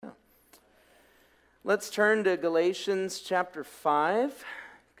Let's turn to Galatians chapter 5,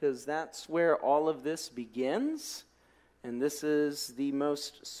 because that's where all of this begins. And this is the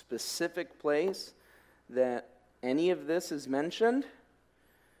most specific place that any of this is mentioned.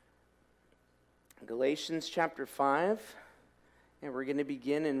 Galatians chapter 5, and we're going to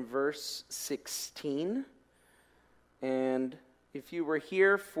begin in verse 16. And if you were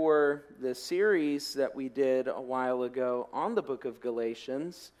here for the series that we did a while ago on the book of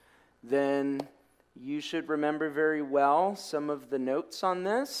Galatians, then you should remember very well some of the notes on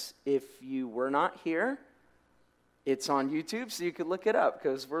this. If you were not here, it's on YouTube, so you could look it up,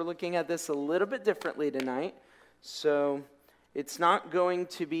 because we're looking at this a little bit differently tonight. So it's not going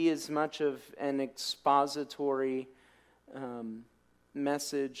to be as much of an expository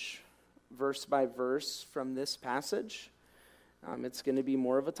message, verse by verse, from this passage. It's going to be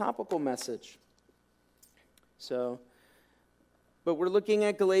more of a topical message. But we're looking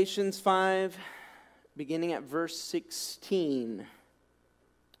at Galatians 5, beginning at verse 16.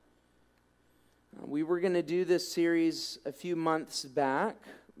 We were going to do this series a few months back,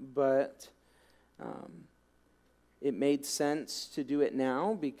 but it made sense to do it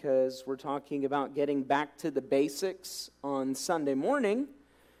now because we're talking about getting back to the basics on Sunday morning.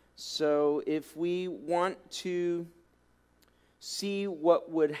 So if we want to see what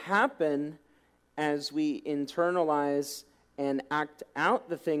would happen as we internalize and act out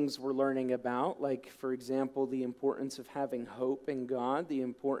the things we're learning about, like, for example, the importance of having hope in God, the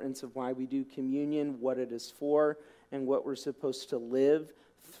importance of why we do communion, what it is for, and what we're supposed to live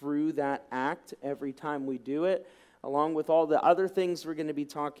through that act every time we do it, along with all the other things we're going to be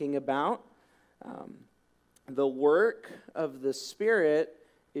talking about. The work of the Spirit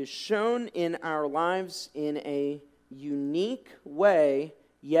is shown in our lives in a unique way,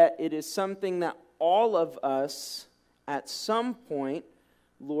 yet it is something that all of us at some point,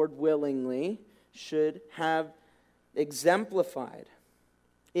 Lord willingly, should have exemplified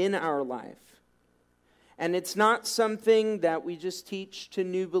in our life. And it's not something that we just teach to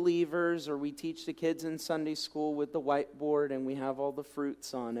new believers or we teach the kids in Sunday school with the whiteboard and we have all the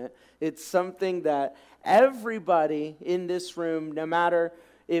fruits on it. It's something that everybody in this room, no matter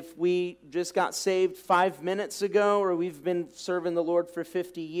if we just got saved 5 minutes ago or we've been serving the Lord for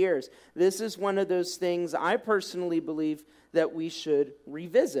 50 years. This is one of those things I personally believe that we should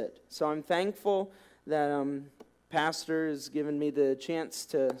revisit. So I'm thankful that Pastor has given me the chance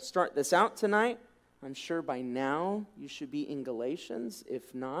to start this out tonight. I'm sure by now you should be in Galatians.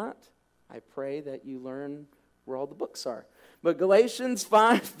 If not, I pray that you learn where all the books are. But Galatians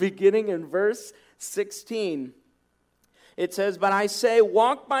 5, beginning in verse 16. It says, "But I say,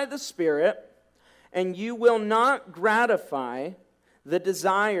 walk by the Spirit, and you will not gratify the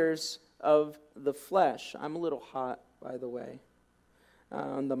desires of the flesh." I'm a little hot, by the way,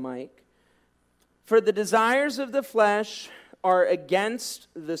 on the mic. "For the desires of the flesh are against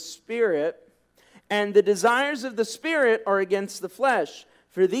the Spirit, and the desires of the Spirit are against the flesh.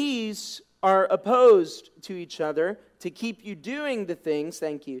 For these are opposed to each other to keep you doing the things,"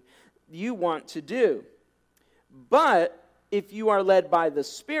 "you want to do. But if you are led by the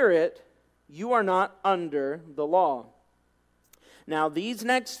Spirit, you are not under the law." Now, these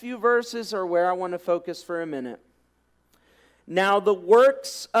next few verses are where I want to focus for a minute. "Now, the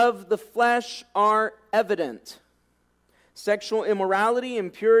works of the flesh are evident: sexual immorality,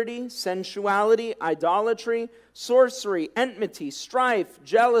 impurity, sensuality, idolatry, sorcery, enmity, strife,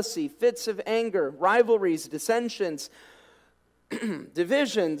 jealousy, fits of anger, rivalries, dissensions,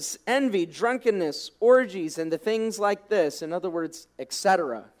 divisions, envy, drunkenness, orgies, and the things like this." In other words,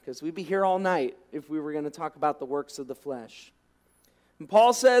 etc. Because we'd be here all night if we were going to talk about the works of the flesh. And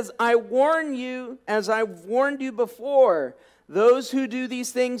Paul says, "I warn you, as I've warned you before, those who do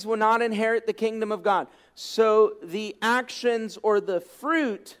these things will not inherit the kingdom of God." So the actions or the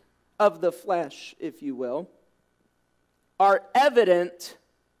fruit of the flesh, if you will, are evident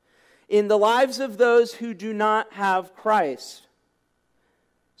in the lives of those who do not have Christ.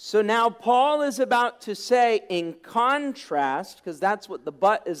 So now Paul is about to say, in contrast, because that's what the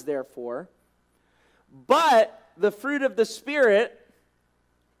 "but" is there for, but the fruit of the Spirit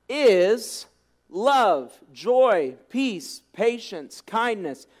is love, joy, peace, patience,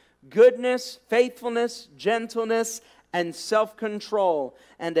 kindness, goodness, faithfulness, gentleness, and self-control.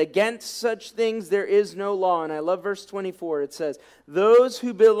 And against such things there is no law. And I love verse 24. It says, "Those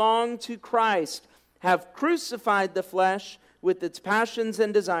who belong to Christ have crucified the flesh with its passions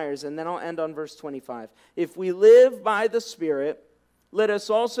and desires." And then I'll end on verse 25. "If we live by the Spirit, let us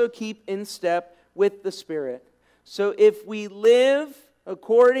also keep in step with the Spirit." So if we live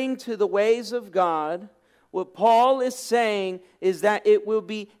according to the ways of God, what Paul is saying is that it will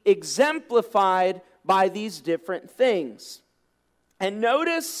be exemplified by these different things. And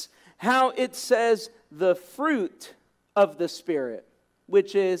notice how it says the fruit of the Spirit,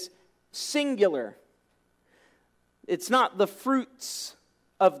 which is singular. It's not the fruits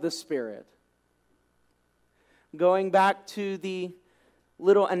of the Spirit. Going back to the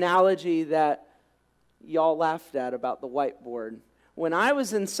little analogy that y'all laughed at about the whiteboard. When I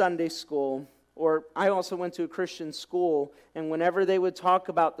was in Sunday school, or I also went to a Christian school, and whenever they would talk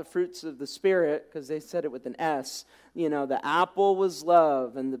about the fruits of the Spirit, because they said it with an S, the apple was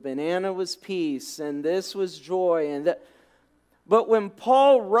love, and the banana was peace, and this was joy, and that. But when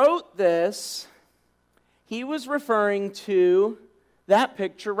Paul wrote this, he was referring to that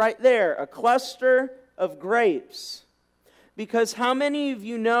picture right there, a cluster of grapes. Because how many of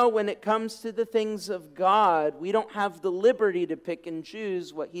you know when it comes to the things of God, we don't have the liberty to pick and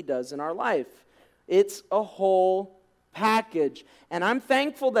choose what He does in our life. It's a whole package. And I'm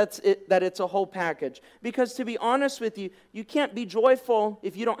thankful that it's a whole package. Because to be honest with you, you can't be joyful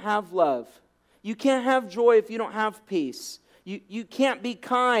if you don't have love. You can't have joy if you don't have peace. You can't be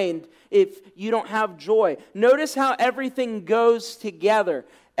kind if you don't have joy. Notice how everything goes together.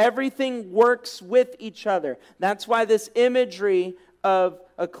 Everything works with each other. That's why this imagery of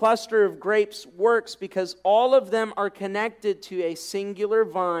a cluster of grapes works, because all of them are connected to a singular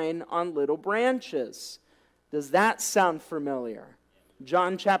vine on little branches. Does that sound familiar?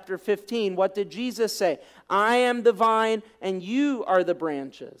 John chapter 15, what did Jesus say? I am the vine and you are the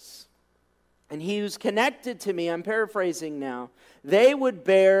branches. And he who's connected to me, I'm paraphrasing now, they would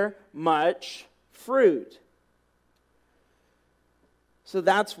bear much fruit. So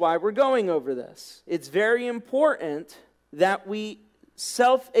that's why we're going over this. It's very important that we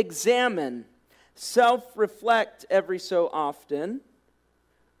self-examine, self-reflect every so often.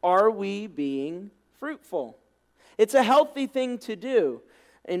 Are we being fruitful? It's a healthy thing to do.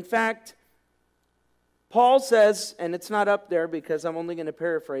 In fact, Paul says, and it's not up there because I'm only going to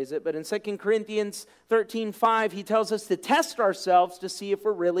paraphrase it, but in 2 Corinthians 13:5, he tells us to test ourselves to see if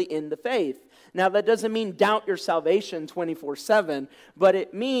we're really in the faith. Now, that doesn't mean doubt your salvation 24/7, but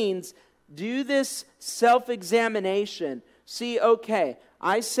it means do this self-examination. See, okay,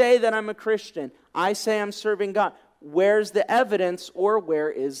 I say that I'm a Christian. I say I'm serving God. Where's the evidence, or where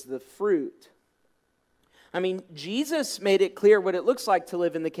is the fruit? I mean, Jesus made it clear what it looks like to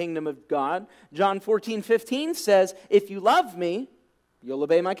live in the kingdom of God. John 14:15 says, if you love me, you'll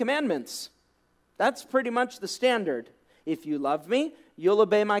obey my commandments. That's pretty much the standard. If you love me, you'll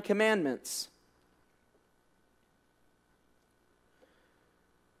obey my commandments.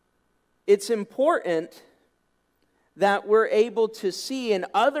 It's important that we're able to see, and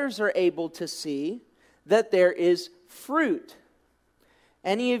others are able to see, that there is fruit.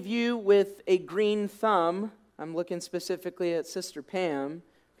 Any of you with a green thumb, I'm looking specifically at Sister Pam,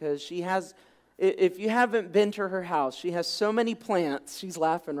 because she has, if you haven't been to her house, she has so many plants. She's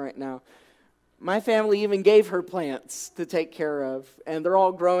laughing right now. My family even gave her plants to take care of, and they're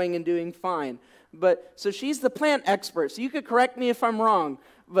all growing and doing fine. But so she's the plant expert, so you could correct me if I'm wrong,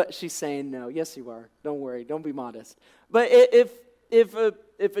 but she's saying no. Yes, you are. Don't worry. Don't be modest. But if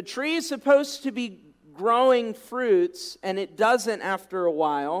a tree is supposed to be growing fruits and it doesn't after a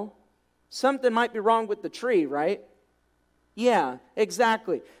while, something might be wrong with the tree, right? Yeah,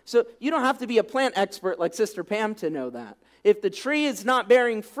 exactly. So you don't have to be a plant expert like Sister Pam to know that. If the tree is not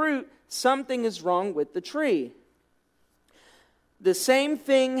bearing fruit, something is wrong with the tree. The same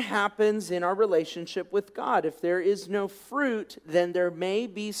thing happens in our relationship with God. If there is no fruit, then there may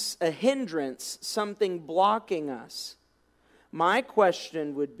be a hindrance, something blocking us. My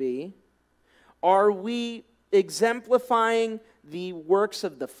question would be, are we exemplifying the works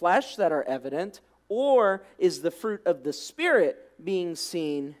of the flesh that are evident, or is the fruit of the Spirit being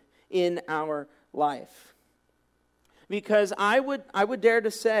seen in our life? Because I would dare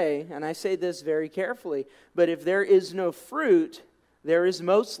to say, and I say this very carefully, but if there is no fruit, there is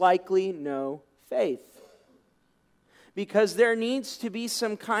most likely no faith. Because there needs to be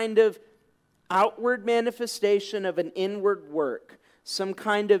some kind of outward manifestation of an inward work, some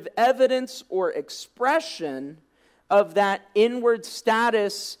kind of evidence or expression of that inward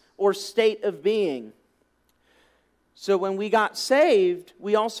status or state of being. So when we got saved,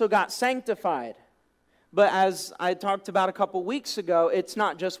 we also got sanctified. But as I talked about a couple weeks ago, it's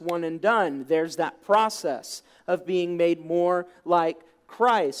not just one and done. There's that process of being made more like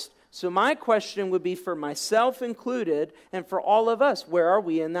Christ. So my question would be, for myself included, and for all of us, where are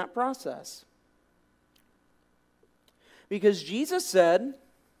we in that process? Because Jesus said,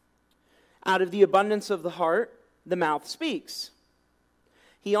 out of the abundance of the heart, the mouth speaks.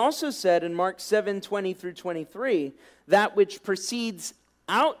 He also said in Mark 7:20 through 23, that which proceeds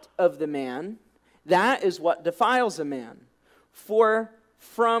out of the man That is what defiles a man. For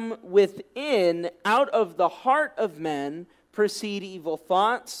from within, out of the heart of men, proceed evil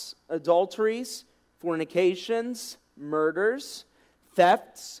thoughts, adulteries, fornications, murders,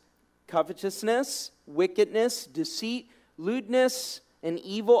 thefts, covetousness, wickedness, deceit, lewdness, an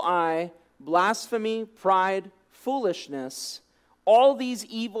evil eye, blasphemy, pride, foolishness. All these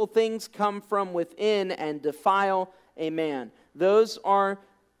evil things come from within and defile a man. Those are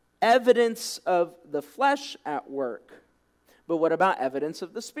evidence of the flesh at work. But what about evidence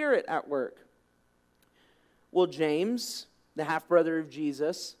of the Spirit at work? Well, James, the half-brother of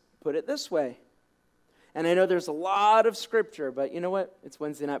Jesus, put it this way. And I know there's a lot of scripture, but you know what? It's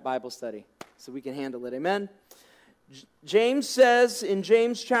Wednesday night Bible study, so we can handle it. Amen? James says in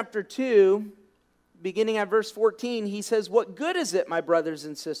James chapter 2, beginning at verse 14, he says, "What good is it, my brothers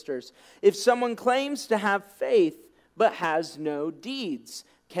and sisters, if someone claims to have faith but has no deeds?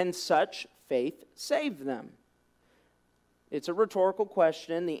 Can such faith save them?" It's a rhetorical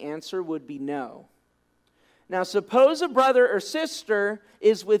question. The answer would be no. Now, suppose a brother or sister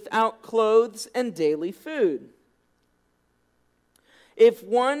is without clothes and daily food. If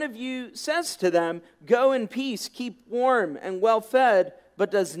one of you says to them, "Go in peace, keep warm and well fed," but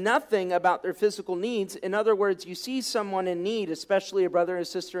does nothing about their physical needs, in other words, you see someone in need, especially a brother or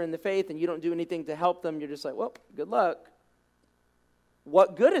sister in the faith, and you don't do anything to help them, you're just like, well, good luck.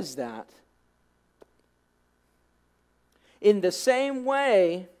 What good is that? In the same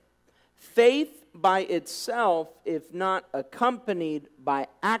way, faith by itself, if not accompanied by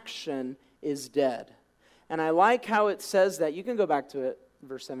action, is dead. And I like how it says that. You can go back to it,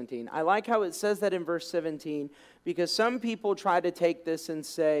 verse 17. I like how it says that in verse 17, because some people try to take this and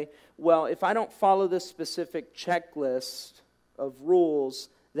say, well, if I don't follow this specific checklist of rules,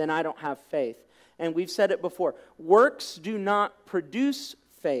 then I don't have faith. And we've said it before. Works do not produce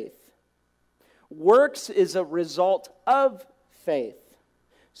faith. Works is a result of faith.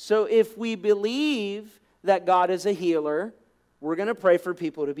 So if we believe that God is a healer, we're going to pray for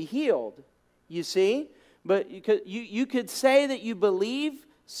people to be healed. You see? But you could say that you believe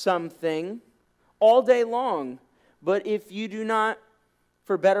something all day long, but if you do not,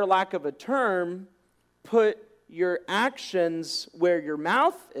 for better lack of a term, put your actions where your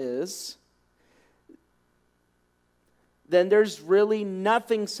mouth is, then there's really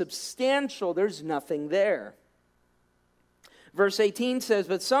nothing substantial. There's nothing there. Verse 18 says,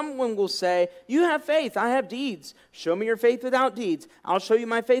 "But someone will say, 'You have faith, I have deeds. Show me your faith without deeds. I'll show you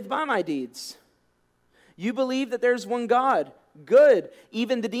my faith by my deeds.' You believe that there's one God. Good.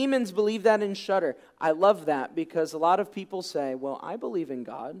 Even the demons believe that and shudder." I love that because a lot of people say, well, I believe in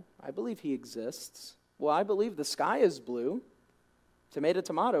God. I believe He exists. Well, I believe the sky is blue. Tomato,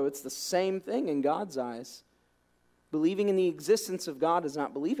 tomato, it's the same thing in God's eyes. Believing in the existence of God is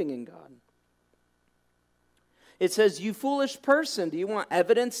not believing in God. It says, "You foolish person, do you want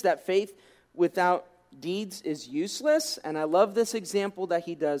evidence that faith without deeds is useless?" And I love this example that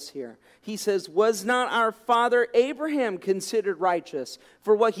he does here. He says, "Was not our father Abraham considered righteous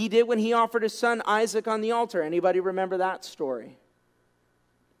for what he did when he offered his son Isaac on the altar?" Anybody remember that story?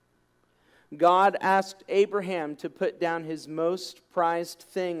 God asked Abraham to put down his most prized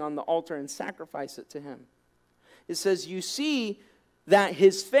thing on the altar and sacrifice it to him. It says, you see that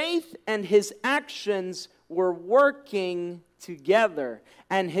his faith and his actions were working together.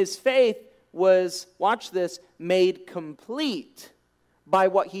 And his faith was, watch this, made complete by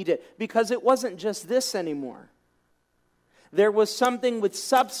what he did. Because it wasn't just this anymore. There was something with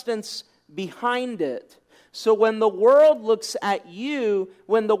substance behind it. So when the world looks at you,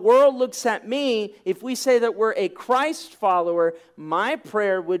 when the world looks at me, if we say that we're a Christ follower, my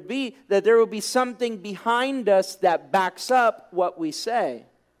prayer would be that there will be something behind us that backs up what we say.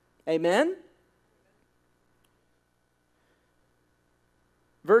 Amen?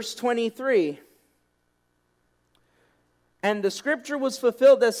 Verse 23. "And the scripture was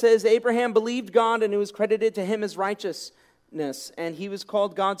fulfilled that says, Abraham believed God and it was credited to him as righteousness, and he was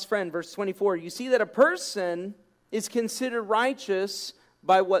called God's friend." Verse 24. You see that a person is considered righteous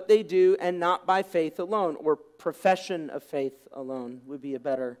by what they do and not by faith alone, or profession of faith alone would be a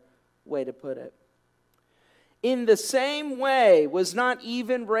better way to put it. "In the same way was not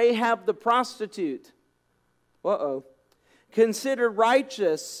even Rahab the prostitute," "considered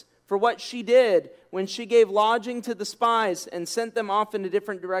righteous for what she did when she gave lodging to the spies and sent them off in a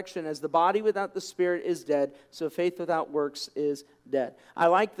different direction. As the body without the spirit is dead, so faith without works is dead." I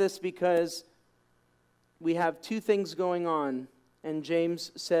like this because we have two things going on, and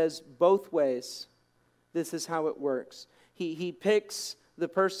James says both ways. This is how it works. He picks the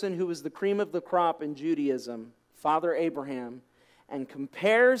person who was the cream of the crop in Judaism, Father Abraham, and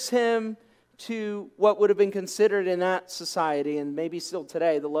compares him to what would have been considered in that society, and maybe still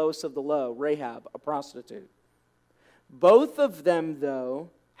today, the lowest of the low, Rahab, a prostitute. Both of them, though,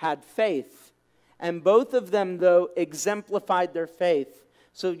 had faith. And both of them, though, exemplified their faith.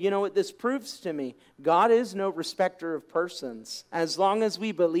 So you know what this proves to me? God is no respecter of persons. As long as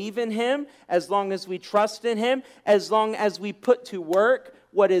we believe in Him, as long as we trust in Him, as long as we put to work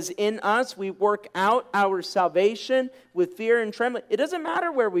what is in us, we work out our salvation with fear and trembling. It doesn't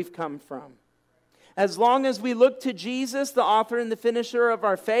matter where we've come from. As long as we look to Jesus, the author and the finisher of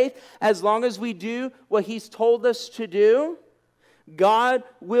our faith, as long as we do what He's told us to do, God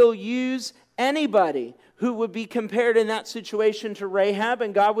will use anybody who would be compared in that situation to Rahab,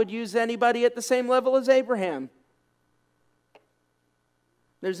 and God would use anybody at the same level as Abraham.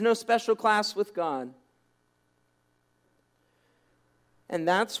 There's no special class with God. And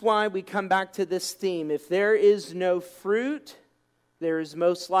that's why we come back to this theme. If there is no fruit, there is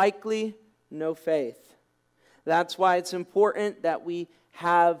most likely no faith. That's why it's important that we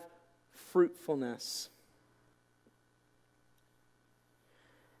have fruitfulness.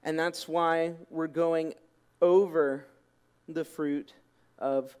 And that's why we're going over the fruit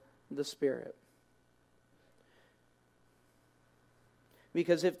of the Spirit.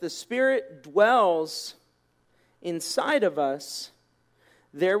 Because if the Spirit dwells inside of us,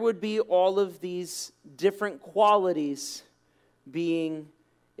 there would be all of these different qualities being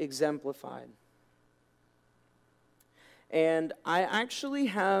exemplified. And I actually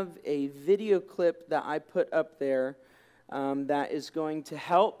have a video clip that I put up there that is going to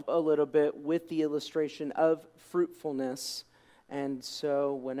help a little bit with the illustration of fruitfulness. And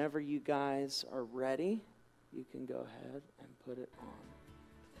so whenever you guys are ready, you can go ahead and put it on.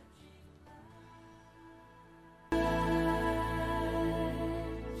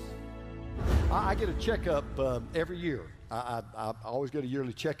 I get a checkup every year. I always get a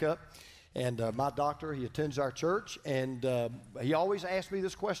yearly checkup. And my doctor, he attends our church, and he always asks me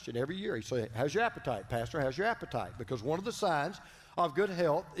this question every year. He says, how's your appetite, Pastor? How's your appetite? Because one of the signs of good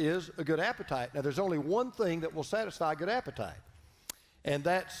health is a good appetite. Now, there's only one thing that will satisfy good appetite, and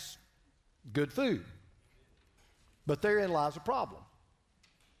that's good food. But therein lies a problem.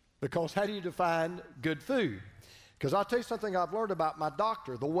 Because how do you define good food? Because I'll tell you something I've learned about my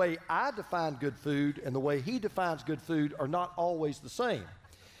doctor. The way I define good food and the way he defines good food are not always the same.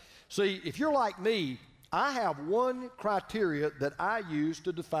 See, if you're like me, I have one criteria that I use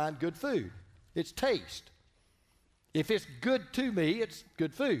to define good food. It's taste. If it's good to me, it's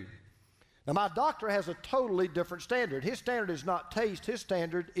good food. Now, my doctor has a totally different standard. His standard is not taste. His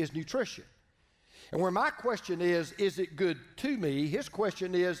standard is nutrition. And where my question is it good to me? His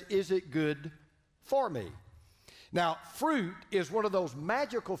question is it good for me? Now, fruit is one of those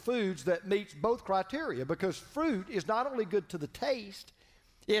magical foods that meets both criteria, because fruit is not only good to the taste,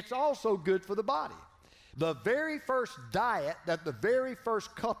 it's also good for the body. The very first diet that the very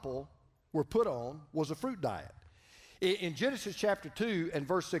first couple were put on was a fruit diet. In Genesis chapter 2 and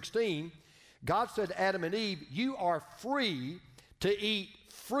verse 16, God said to Adam and Eve, you are free to eat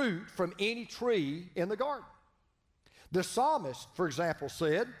fruit from any tree in the garden. The psalmist, for example,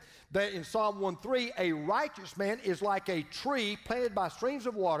 said that in Psalm 1:3, a righteous man is like a tree planted by streams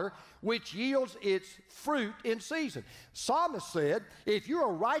of water, which yields its fruit in season. Psalmist said, if you're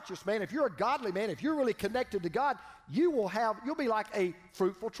a righteous man, if you're a godly man, if you're really connected to God, you'll be like a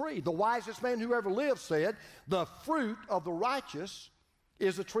fruitful tree. The wisest man who ever lived said, the fruit of the righteous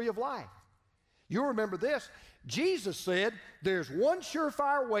is a tree of life. You'll remember this. Jesus said, there's one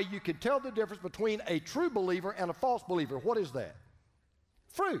surefire way you can tell the difference between a true believer and a false believer. What is that?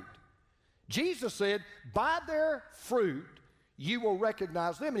 Fruit. Jesus said, by their fruit, you will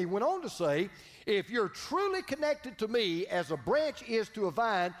recognize them. And he went on to say, if you're truly connected to me as a branch is to a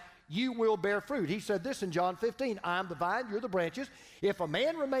vine, you will bear fruit. He said this in John 15, I am the vine, you're the branches. If a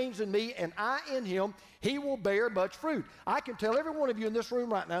man remains in me and I in him, he will bear much fruit. I can tell every one of you in this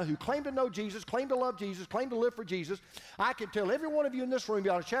room right now who claim to know Jesus, claim to love Jesus, claim to live for Jesus, I can tell every one of you in this room,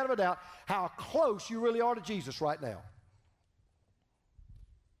 without a shadow of a doubt, how close you really are to Jesus right now.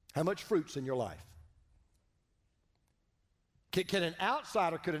 How much fruit's in your life? Could an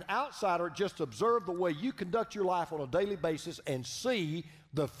outsider just observe the way you conduct your life on a daily basis and see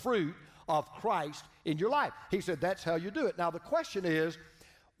the fruit of Christ in your life? He said that's how you do it. Now the question is,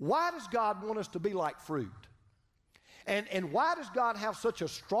 why does God want us to be like fruit? And why does God have such a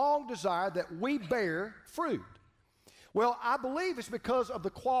strong desire that we bear fruit? Well, I believe it's because of the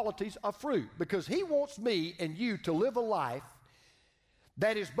qualities of fruit. Because He wants me and you to live a life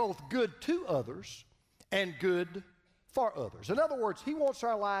that is both good to others and good for others. In other words, He wants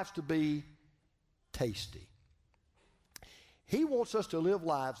our lives to be tasty. He wants us to live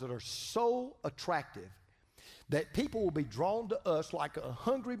lives that are so attractive that people will be drawn to us like a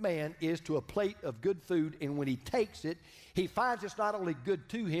hungry man is to a plate of good food, and when he takes it, he finds it's not only good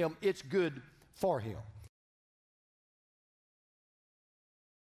to him, it's good for him.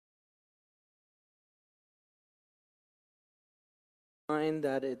 Find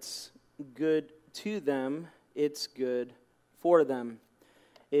that it's good to them, it's good for them.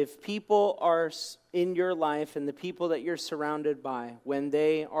 If people are in your life and the people that you're surrounded by, when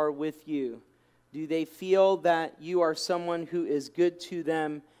they are with you, do they feel that you are someone who is good to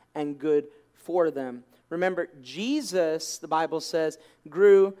them and good for them? Remember, Jesus, the Bible says,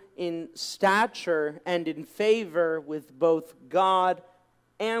 grew in stature and in favor with both God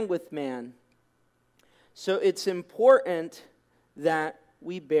and with man. So it's important that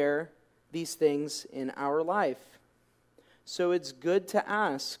we bear these things in our life. So it's good to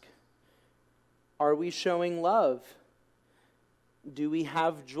ask, are we showing love? Do we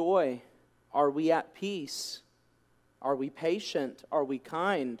have joy? Are we at peace? Are we patient? Are we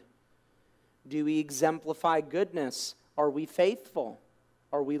kind? Do we exemplify goodness? Are we faithful?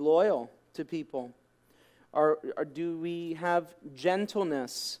 Are we loyal to people? Or do we have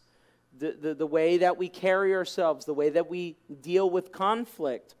gentleness? The way that we carry ourselves, the way that we deal with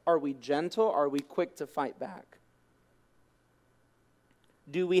conflict. Are we gentle? Are we quick to fight back?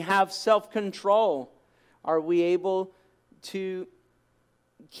 Do we have self-control? Are we able to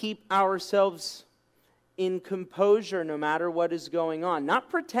keep ourselves in composure no matter what is going on? Not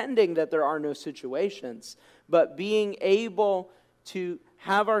pretending that there are no situations, but being able to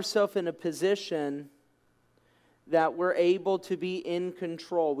have ourselves in a position that we're able to be in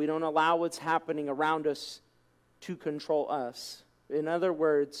control. We don't allow what's happening around us to control us. In other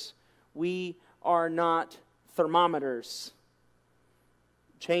words, we are not thermometers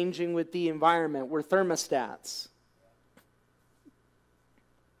changing with the environment. We're thermostats.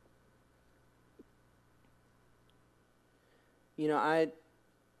 You know,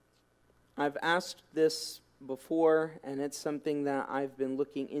 I've asked this before, and it's something that I've been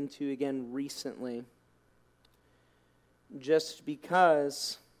looking into again recently. Just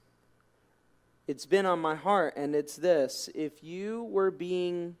because it's been on my heart, and it's this: if you were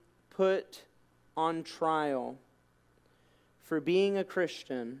being put on trial for being a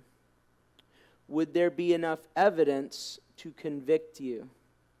Christian, would there be enough evidence to convict you?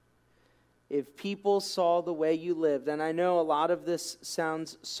 If people saw the way you lived, and I know a lot of this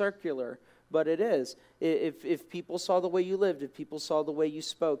sounds circular, but it is. If people saw the way you lived, if people saw the way you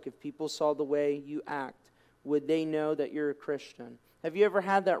spoke, if people saw the way you act, would they know that you're a Christian? Have you ever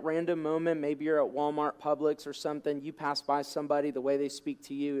had that random moment, maybe you're at Walmart, Publix or something, you pass by somebody, the way they speak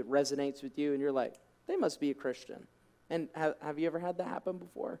to you, it resonates with you, and you're like, they must be a Christian. And have you ever had that happen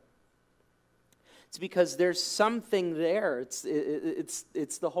before? It's because there's something there. It's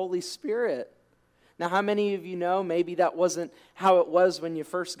the Holy Spirit. Now, how many of you know maybe that wasn't how it was when you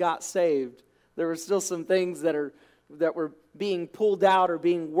first got saved? There were still some things that were being pulled out or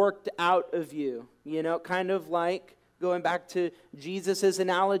being worked out of you. You know, kind of like going back to Jesus'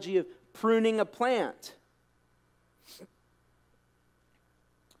 analogy of pruning a plant.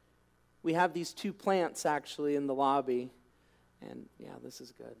 We have these two plants actually in the lobby. And yeah, this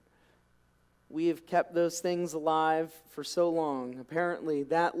is good. We have kept those things alive for so long. Apparently,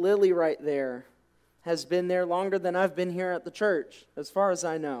 that lily right there has been there longer than I've been here at the church, as far as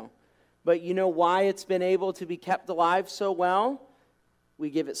I know. But you know why it's been able to be kept alive so well?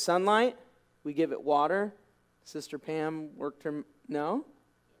 We give it sunlight. We give it water. Sister Pam worked her... No?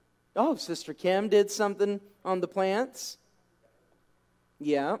 Oh, Sister Kim did something on the plants.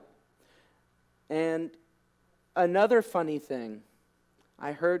 Yeah. And another funny thing,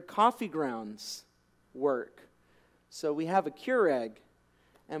 I heard coffee grounds work. So we have a Keurig.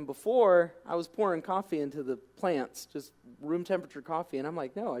 And before, I was pouring coffee into the plants, just room temperature coffee. And I'm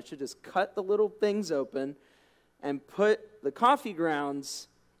like, no, I should just cut the little things open and put the coffee grounds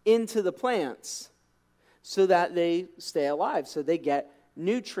into the plants so that they stay alive, so they get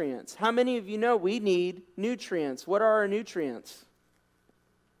nutrients. How many of you know we need nutrients? What are our nutrients?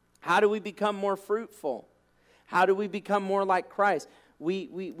 How do we become more fruitful? How do we become more like Christ?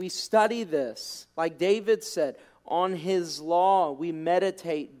 We study this. Like David said, on his law we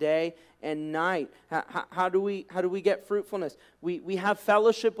meditate day and night. How do we get fruitfulness? We have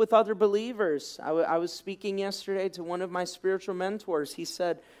fellowship with other believers. I was speaking yesterday to one of my spiritual mentors. He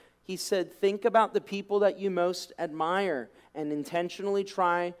said, think about the people that you most admire and intentionally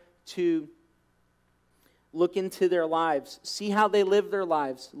try to look into their lives. See how they live their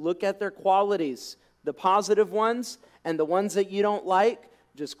lives. Look at their qualities, the positive ones and the ones that you don't like.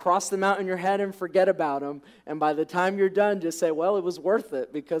 Just cross them out in your head and forget about them. And by the time you're done, just say, well, it was worth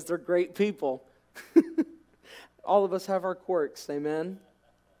it because they're great people. All of us have our quirks, amen?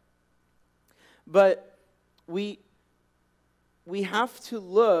 But we have to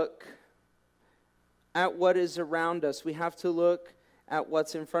look at what is around us. We have to look at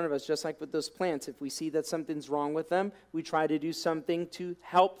what's in front of us, just like with those plants. If we see that something's wrong with them, we try to do something to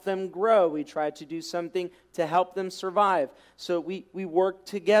help them grow. We try to do something to help them survive. So we work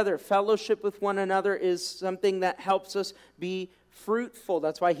together. Fellowship with one another is something that helps us be fruitful.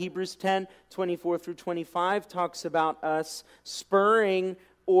 That's why Hebrews 10, 24 through 25 talks about us spurring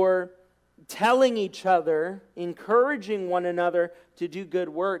or telling each other, encouraging one another to do good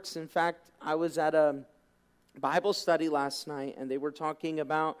works. In fact, I was at a Bible study last night, and they were talking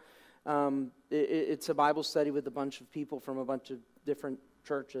about, it's a Bible study with a bunch of people from a bunch of different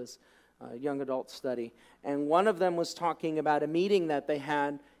churches, young adult study. And one of them was talking about a meeting that they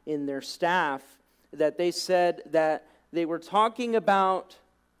had in their staff, that they said that they were talking about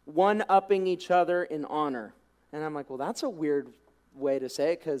one-upping each other in honor. And I'm like, well, that's a weird way to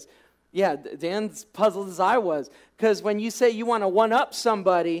say it, because yeah, Dan's puzzled as I was. Because when you say you want to one-up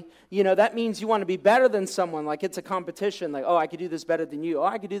somebody, that means you want to be better than someone. Like it's a competition. Like, oh, I could do this better than you. Oh,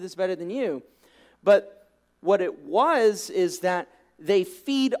 I could do this better than you. But what it was is that they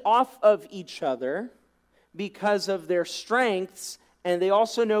feed off of each other because of their strengths, and they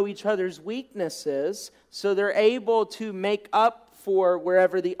also know each other's weaknesses, so they're able to make up for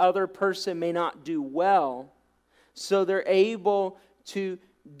wherever the other person may not do well. So they're able to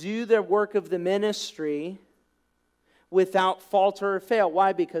do their work of the ministry without falter or fail.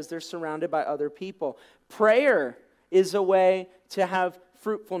 Why? Because they're surrounded by other people. Prayer is a way to have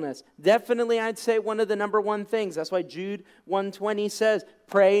fruitfulness. Definitely, I'd say one of the number one things. That's why Jude 1:20 says,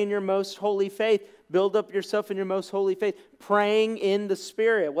 pray in your most holy faith. Build up yourself in your most holy faith. Praying in the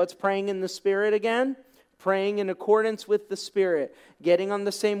Spirit. What's praying in the Spirit again? Praying in accordance with the Spirit. Getting on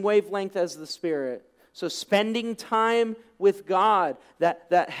the same wavelength as the Spirit. So spending time with God,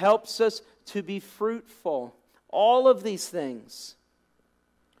 that helps us to be fruitful. All of these things.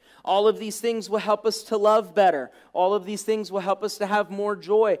 All of these things will help us to love better. All of these things will help us to have more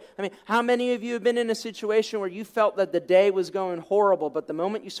joy. I mean, how many of you have been in a situation where you felt that the day was going horrible, but the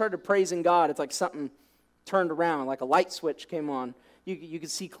moment you started praising God, it's like something turned around, like a light switch came on. You can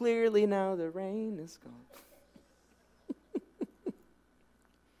see clearly now the rain is gone.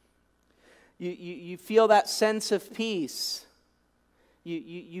 You feel that sense of peace.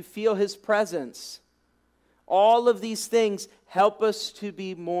 You feel His presence. All of these things help us to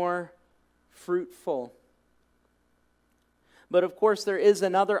be more fruitful. But of course, there is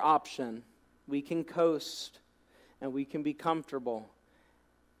another option. We can coast and we can be comfortable.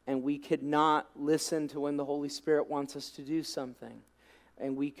 And we could not listen to when the Holy Spirit wants us to do something.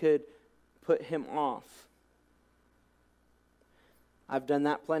 And we could put Him off. I've done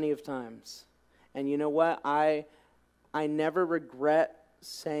that plenty of times. And you know what? I never regret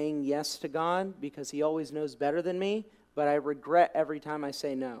saying yes to God because He always knows better than me, but I regret every time I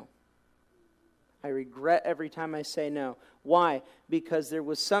say no. I regret every time I say no. Why? Because there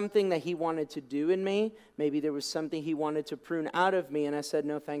was something that He wanted to do in me. Maybe there was something He wanted to prune out of me, and I said,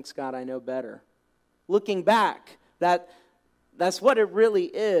 no, thanks God, I know better. Looking back, that's what it really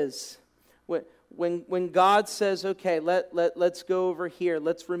is. When God says, okay, let's go over here,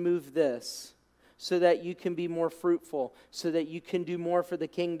 let's remove this, so that you can be more fruitful, so that you can do more for the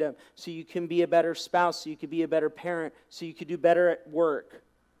kingdom, so you can be a better spouse, so you can be a better parent, so you can do better at work,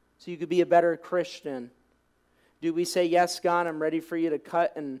 so you could be a better Christian. Do we say, yes, God, I'm ready for you to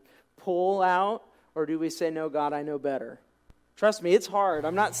cut and pull out? Or do we say, no, God, I know better? Trust me, it's hard.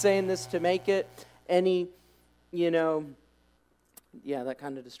 I'm not saying this to make it any, yeah, that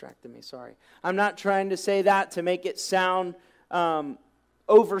kind of distracted me, sorry. I'm not trying to say that to make it sound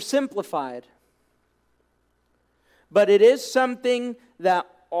oversimplified. But it is something that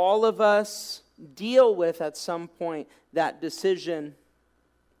all of us deal with at some point, that decision.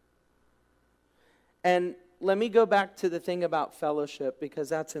 And let me go back to the thing about fellowship, because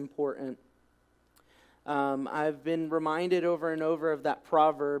that's important. I've been reminded over and over of that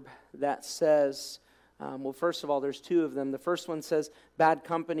proverb that says, well, first of all, there's two of them. The first one says, bad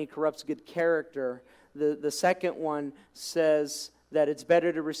company corrupts good character. The second one says that it's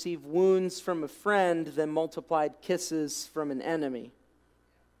better to receive wounds from a friend than multiplied kisses from an enemy.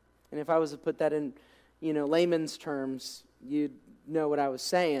 And if I was to put that in, layman's terms, you'd know what I was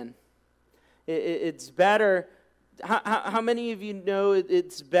saying. It's better. How many of you know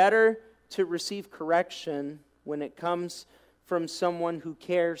it's better to receive correction when it comes from someone who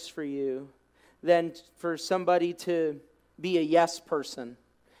cares for you than for somebody to be a yes person.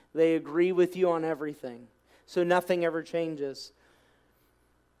 They agree with you on everything. So nothing ever changes.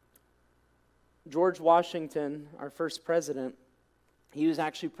 George Washington, our first president, he was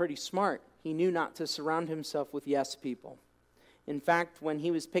actually pretty smart. He knew not to surround himself with yes people. In fact, when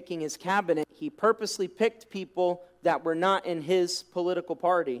he was picking his cabinet, he purposely picked people that were not in his political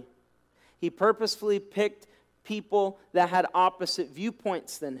party. He purposefully picked people that had opposite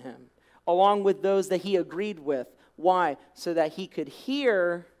viewpoints than him, along with those that he agreed with. Why? So that he could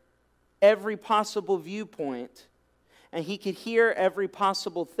hear every possible viewpoint, and he could hear every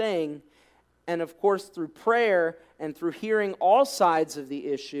possible thing. And of course, through prayer and through hearing all sides of the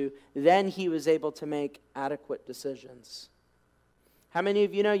issue, then he was able to make adequate decisions. How many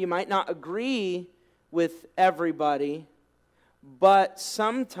of you know you might not agree with everybody, but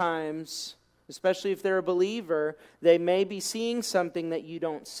sometimes, especially if they're a believer, they may be seeing something that you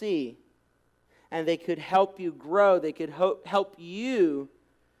don't see. And they could help you grow. They could help you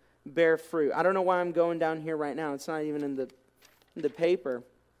bear fruit. I don't know why I'm going down here right now. It's not even in the paper.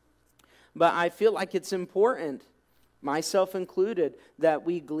 But I feel like it's important, myself included, that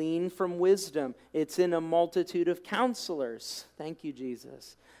we glean from wisdom. It's in a multitude of counselors. Thank you,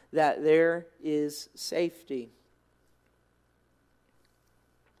 Jesus. That there is safety.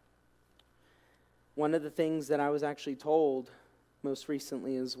 One of the things that I was actually told most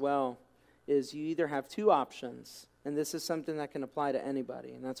recently as well is you either have two options, and this is something that can apply to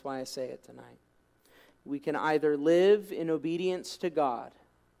anybody, and that's why I say it tonight. We can either live in obedience to God,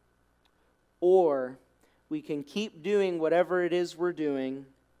 or we can keep doing whatever it is we're doing,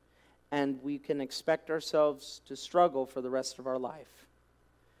 and we can expect ourselves to struggle for the rest of our life.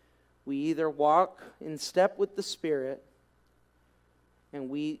 We either walk in step with the Spirit, and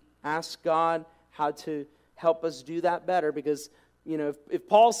we ask God how to help us do that better, because, you know, if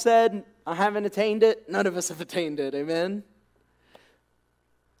Paul said, I haven't attained it, none of us have attained it, amen?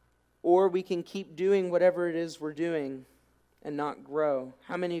 Or we can keep doing whatever it is we're doing and not grow.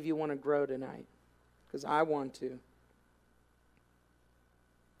 How many of you want to grow tonight? Because I want to.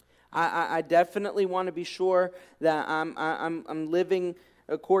 I definitely want to be sure that I'm living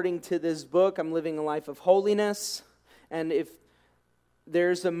according to this book. I'm living a life of holiness. And if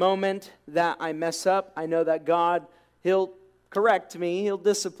there's a moment that I mess up, I know that God, He'll correct me, He'll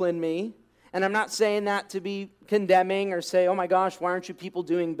discipline me. And I'm not saying that to be condemning or say, oh my gosh, why aren't you people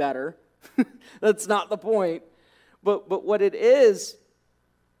doing better? That's not the point. But what it is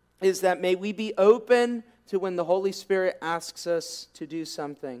that may we be open to when the Holy Spirit asks us to do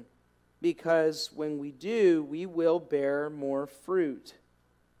something. Because when we do, we will bear more fruit.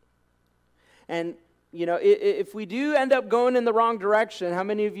 And, you know, if we do end up going in the wrong direction, how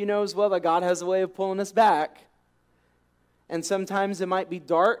many of you know as well that God has a way of pulling us back? And sometimes it might be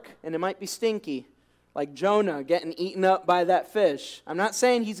dark and it might be stinky. Like Jonah getting eaten up by that fish. I'm not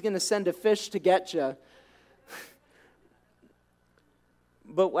saying he's going to send a fish to get you.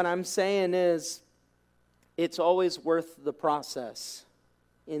 But what I'm saying is, it's always worth the process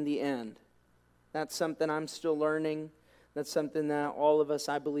in the end. That's something I'm still learning. That's something that all of us,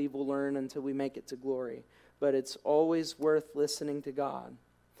 I believe, will learn until we make it to glory. But it's always worth listening to God.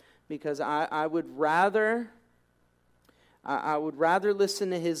 Because I would rather listen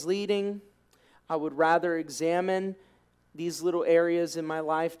to His leading. I would rather examine these little areas in my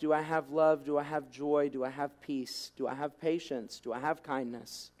life. Do I have love? Do I have joy? Do I have peace? Do I have patience? Do I have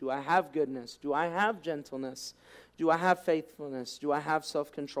kindness? Do I have goodness? Do I have gentleness? Do I have faithfulness? Do I have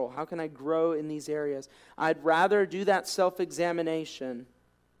self-control? How can I grow in these areas? I'd rather do that self-examination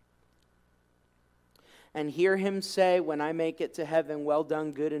and hear Him say, when I make it to heaven, well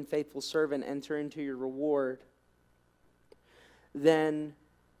done, good and faithful servant, enter into your reward, than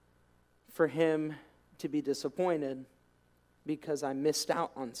for Him to be disappointed because I missed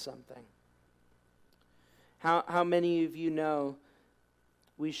out on something. How many of you know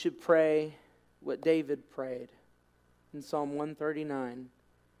we should pray what David prayed in Psalm 139?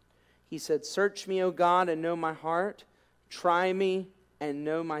 He said, search me, O God, and know my heart. Try me and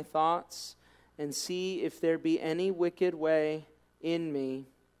know my thoughts, and see if there be any wicked way in me,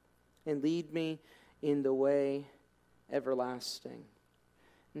 and lead me in the way everlasting.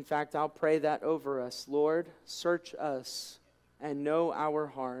 In fact, I'll pray that over us. Lord, search us and know our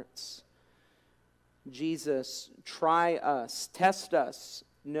hearts. Jesus, try us, test us,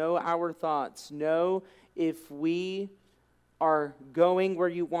 know our thoughts, know if we are going where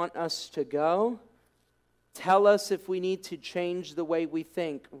you want us to go. Tell us if we need to change the way we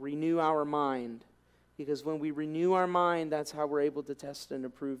think, renew our mind. Because when we renew our mind, that's how we're able to test and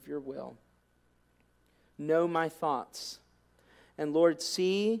approve your will. Know my thoughts. And Lord,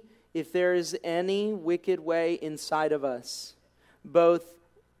 see if there is any wicked way inside of us, both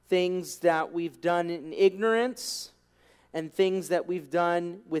things that we've done in ignorance and things that we've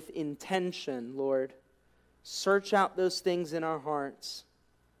done with intention, Lord, search out those things in our hearts.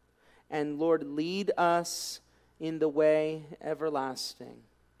 And Lord, lead us in the way everlasting.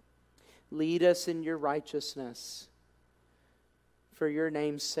 Lead us in your righteousness for your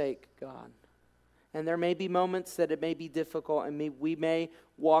name's sake, God. And there may be moments that it may be difficult, and we may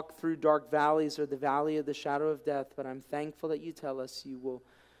walk through dark valleys or the valley of the shadow of death, but I'm thankful that you tell us you will.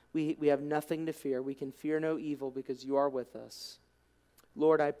 We have nothing to fear. We can fear no evil because you are with us.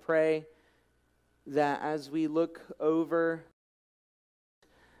 Lord, I pray that as we look over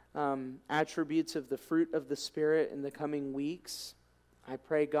attributes of the fruit of the Spirit in the coming weeks, I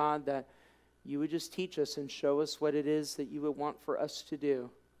pray, God, that you would just teach us and show us what it is that you would want for us to do.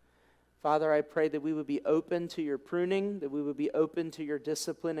 Father, I pray that we would be open to your pruning, that we would be open to your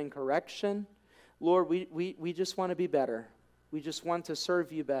discipline and correction. Lord, we just want to be better. We just want to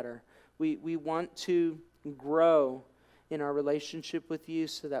serve you better. We want to grow in our relationship with you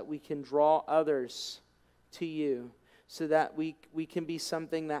so that we can draw others to you, so that we can be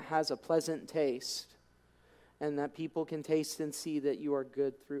something that has a pleasant taste and that people can taste and see that you are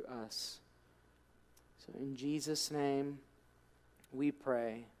good through us. So in Jesus' name we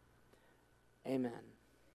pray. Amen.